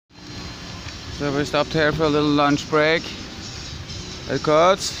So we stopped here for a little lunch break at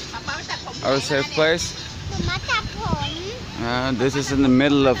Coats, our safe place. This is in the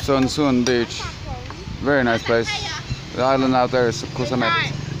middle of Son Sun Beach. Very nice place. The island out there is Koh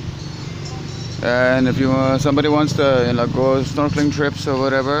Samet. And if somebody wants to go snorkeling trips or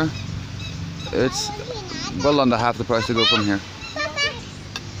whatever, it's well under half the price to go from here.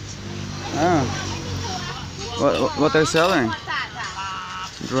 What they're selling?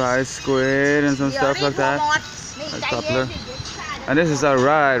 Dry squid and some stuff like that. That's popular. And this is our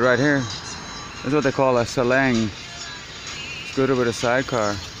ride right here. This is what they call a salang. Scooter with a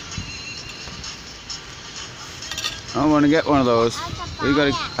sidecar. I want to get one of those. We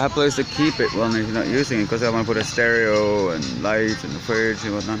gotta have a place to keep it when you're not using it, because I want to put a stereo and lights in the fridge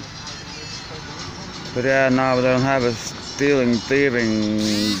and whatnot. But yeah, now we don't have a stealing, thieving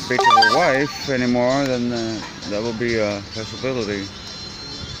bitch of a wife anymore, then that will be a possibility.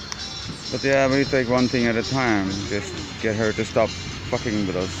 But yeah, we take one thing at a time. Just get her to stop fucking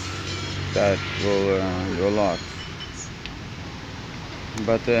with us. That will do a lot.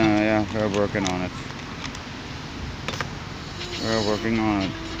 But yeah, we're working on it. We're working on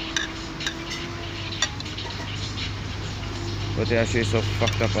it. But yeah, she's so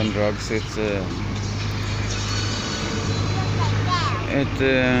fucked up on drugs.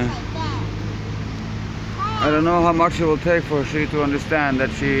 I don't know how much it will take for she to understand that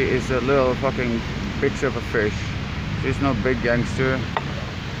she is a little fucking bitch of a fish. She's no big gangster. A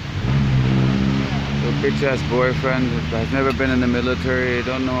bitch ass boyfriend has never been in the military,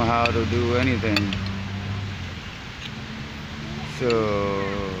 don't know how to do anything. So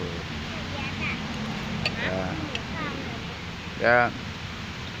yeah,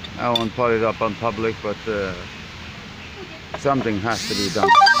 I won't put it up on public, but something has to be done.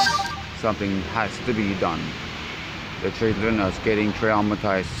 Something has to be done. The children are getting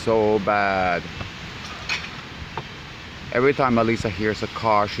traumatized so bad. Every time Alisa hears a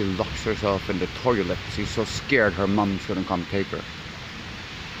car, she locks herself in the toilet. She's so scared her mom's gonna come take her.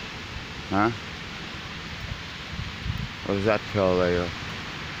 Huh? What does that tell you?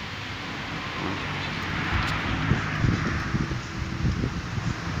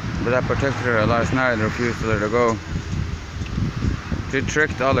 But I protected her last night and refused to let her go. She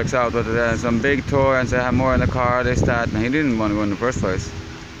tricked Alex out with some big toy and said, I have more in the car, this, that, and he didn't want to go in the first place.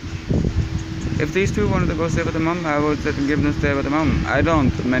 If these two wanted to go stay with the mom, I would let them give them stay with the mom. I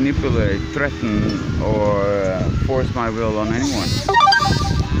don't manipulate, threaten, or force my will on anyone.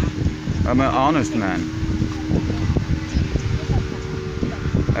 I'm an honest man.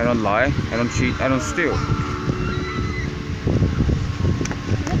 I don't lie, I don't cheat, I don't steal.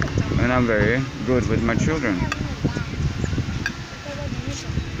 And I'm very good with my children.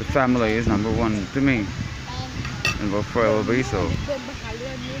 The family is number one to me, and will forever be so.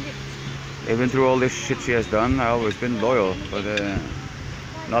 Even through all this shit she has done, I've always been loyal. But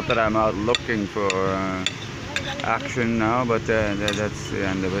not that I'm out looking for action now, but that's the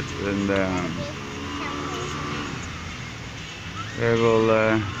end of it. And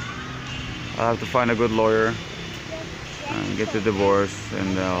I'll have to find a good lawyer and get the divorce,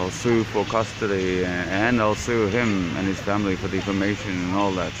 and I'll sue for custody, and I'll sue him and his family for defamation and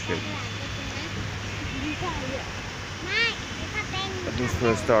all that shit. At least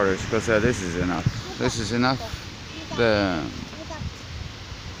for starters, because this is enough. This is enough.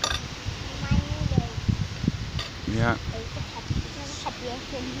 Yeah.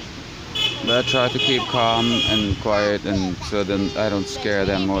 But I try to keep calm and quiet, and so then I don't scare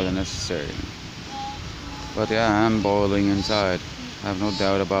them more than necessary. But yeah, I'm boiling inside. I have no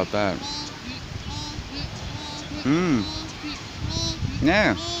doubt about that.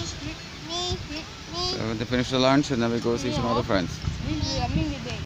 Yeah. So to finish the lunch, and then we go see some other friends.